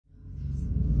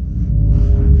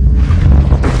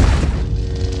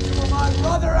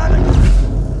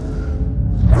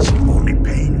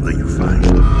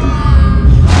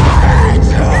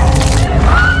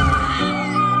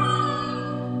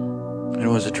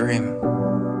dream.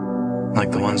 Like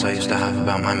the ones I used to have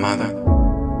about my mother.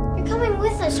 You're coming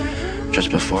with us, aren't you? Just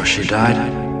before she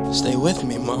died. Stay with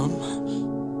me, Mom.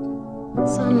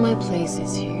 Son, my place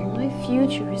is here. My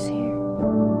future is here.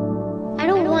 I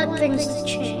don't want things to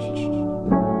change.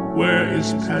 Where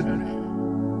is Padme?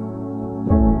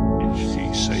 Is she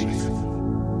safe?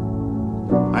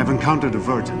 I've encountered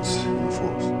divergence in the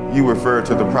Force. You refer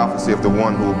to the prophecy of the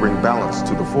one who will bring balance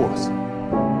to the Force.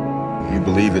 You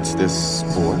believe it's this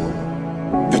boy?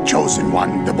 The chosen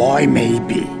one, the boy may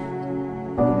be.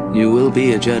 You will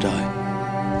be a Jedi.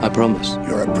 I promise.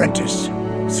 Your apprentice,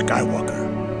 Skywalker,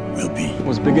 will be. I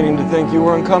was beginning to think you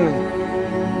weren't coming.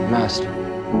 Master.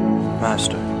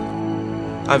 Master.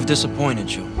 I've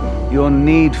disappointed you. Your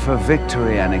need for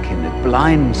victory, Anakin, it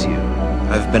blinds you.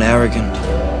 I've been arrogant.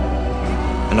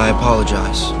 And I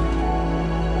apologize.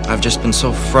 I've just been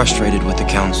so frustrated with the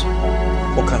Council.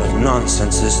 What kind of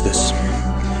nonsense is this?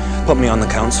 Put me on the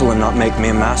Council and not make me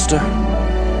a master?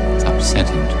 It's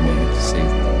upsetting to me to see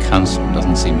that the Council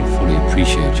doesn't seem to fully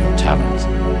appreciate your talents.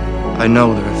 I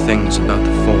know there are things about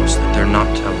the Force that they're not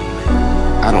telling me.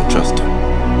 I don't trust them.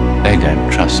 They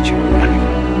don't trust you,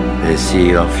 Anakin. They see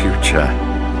your future.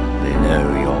 They know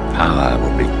your power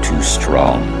will be too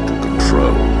strong to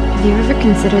control. Have you ever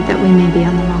considered that we may be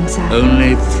on the wrong side?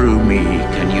 Only through me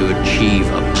can you achieve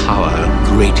a power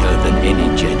greater than any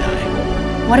Jedi.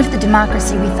 What if the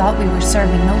democracy we thought we were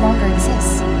serving no longer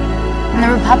exists? And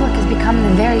the Republic has become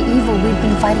the very evil we've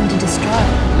been fighting to destroy.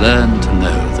 Learn to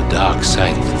know the dark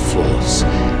side of the Force,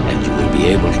 and you will be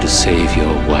able to save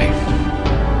your wife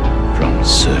from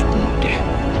certain death.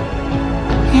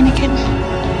 Anakin,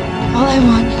 all I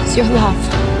want is your love.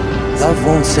 Love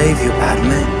won't save you,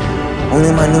 Padme.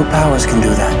 Only my new powers can do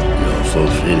that. You're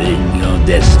fulfilling your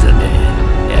destiny,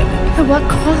 Anakin. At what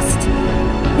cost?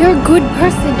 You're a good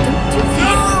person, don't you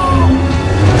think?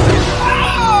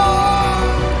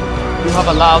 You have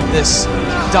allowed this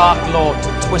Dark Lord to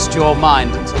twist your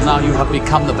mind until now you have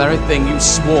become the very thing you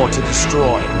swore to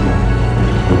destroy.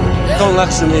 Don't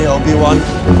lecture me, Obi-Wan.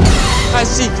 I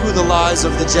see through the lies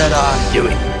of the Jedi. Do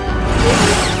it.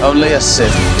 Only a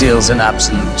Sith deals in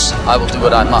absolutes. I will do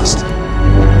what I must.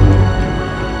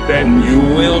 Then you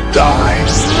will die.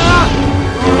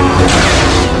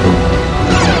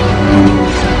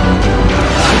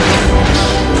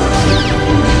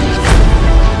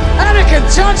 Anakin,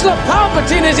 Chancellor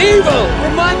Palpatine is evil!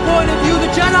 From my point of view, the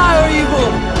Jedi are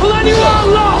evil! Well, then you are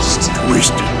lost!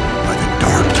 Twisted by the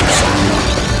darkness,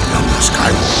 young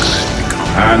Skywalker has become.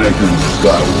 Anakin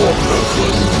Skywalker.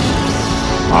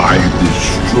 I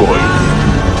destroyed him.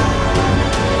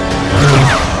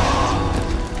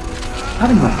 How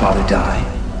did my father die?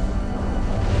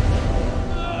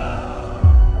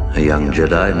 A young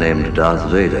Jedi named Darth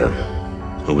Vader,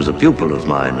 who was a pupil of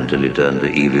mine until he turned to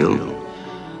evil,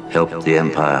 helped the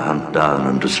Empire hunt down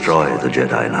and destroy the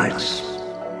Jedi Knights.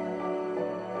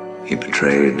 He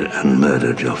betrayed and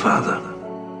murdered your father.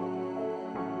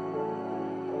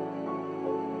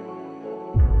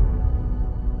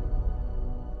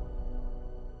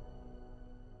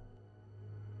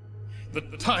 The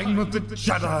time of the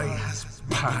Jedi has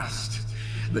passed.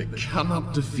 They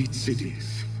cannot defeat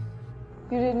cities.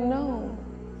 You didn't know.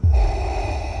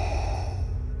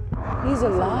 He's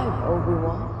alive,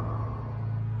 Obi-Wan.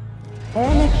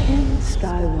 Anakin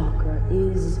Skywalker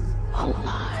is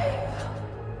alive.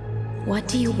 What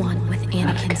do you want with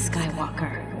Anakin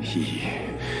Skywalker? He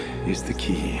is the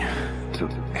key to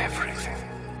everything.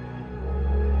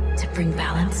 To bring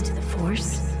balance to the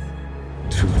Force?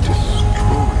 To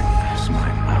destroy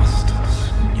my master's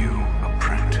new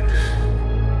apprentice.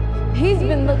 He's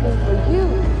been looking for you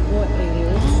for a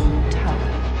long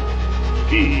time.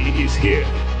 He is here.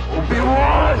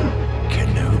 Obi-Wan!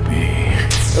 Kenobi.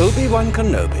 Obi-Wan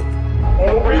Kenobi.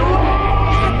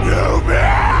 Obi-Wan! Kenobi!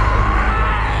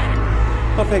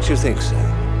 What makes you think so?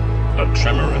 A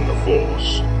tremor in the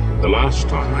Force. The last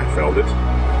time I felt it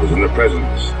was in the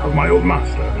presence of my old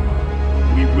master.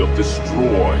 We will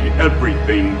destroy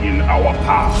everything in our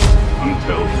path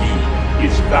until he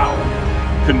is down.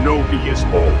 Kenobi is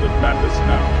all that matters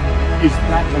now. Is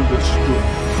that understood?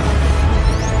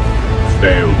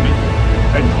 Fail me,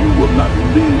 and you will not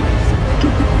live to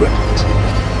regret it.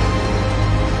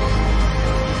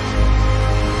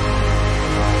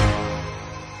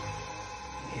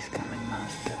 He's coming,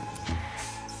 Master.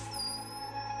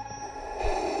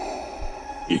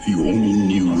 If you only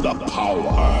knew the power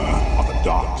of the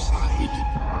dark side.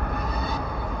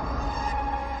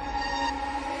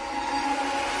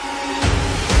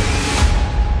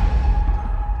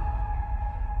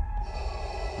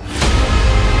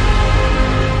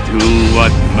 Do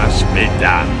what must be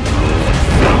done,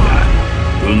 Lord Vader.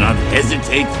 Do not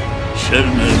hesitate. Show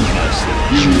no mercy.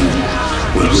 You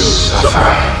will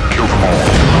suffer. Kill them all,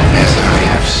 as I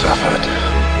have suffered.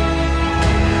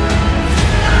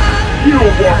 You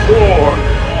were born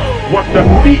what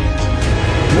defeat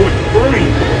would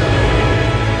bring.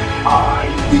 I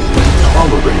will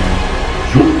tolerate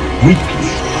your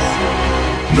weakness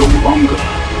no longer.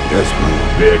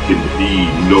 There can be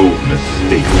no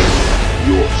mistake.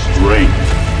 Your strength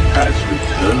has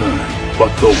returned,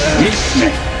 but the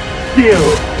weakness still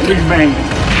remains.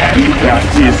 And that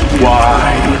is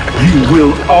why you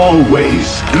will always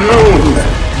know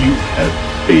you have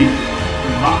failed.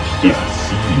 It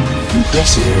seems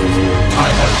impressive. I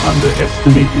have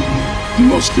underestimated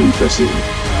you. Most impressive.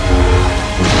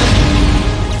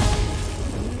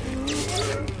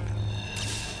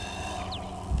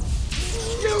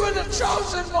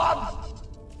 Chosen one!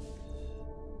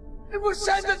 It was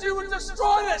said that you would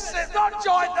destroy this Sith, not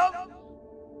join them!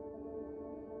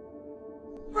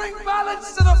 Bring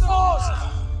balance to the Force,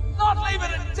 not leave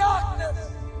it in darkness!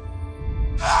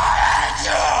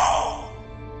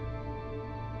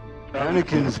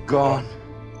 Anakin's gone.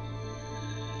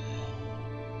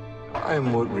 I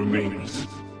am what remains.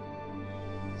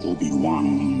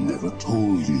 Obi-Wan never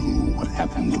told you what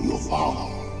happened to your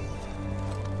father.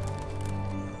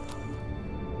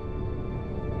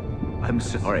 I'm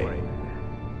sorry.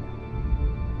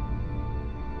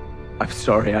 I'm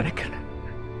sorry, Anakin.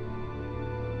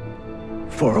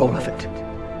 For all of it.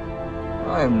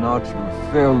 I am not your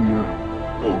failure.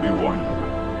 Obi-Wan.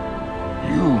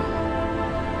 You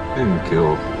didn't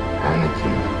kill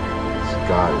Anakin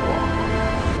Skywalker.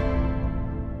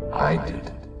 I did.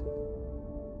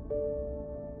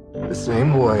 The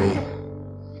same way,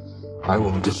 I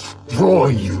will destroy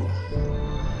you.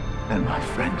 And my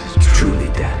friend is truly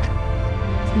dead.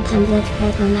 Sometimes I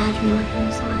try to imagine what he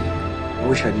was like. I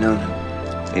wish I'd known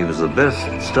him. He was the best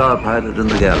star pilot in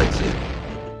the galaxy.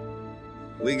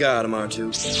 We got him,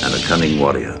 R2. And a cunning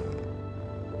warrior.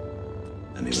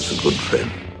 And he was a good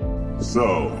friend.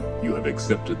 So, you have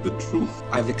accepted the truth.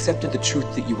 I've accepted the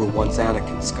truth that you were once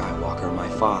Anakin Skywalker, my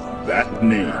father. That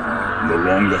name no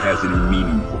longer has any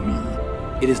meaning for me.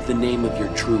 It is the name of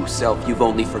your true self you've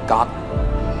only forgotten.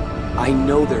 I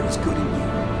know there is good in you.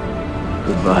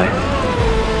 Goodbye,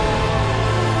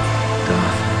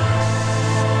 Darth.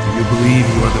 Do you believe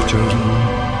you are the chosen one?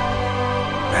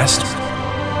 Master?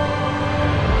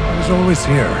 I was always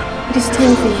here. It is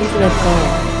time for you to let go.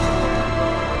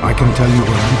 I can tell you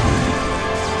what I believe.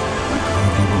 I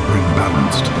believe you will bring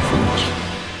balance to the Force.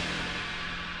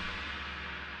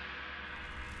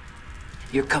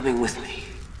 You're coming with me.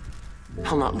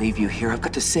 I'll not leave you here. I've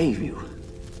got to save you.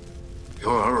 You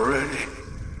already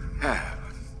have.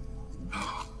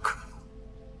 Look.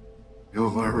 You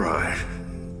were right.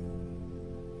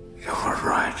 You were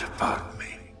right about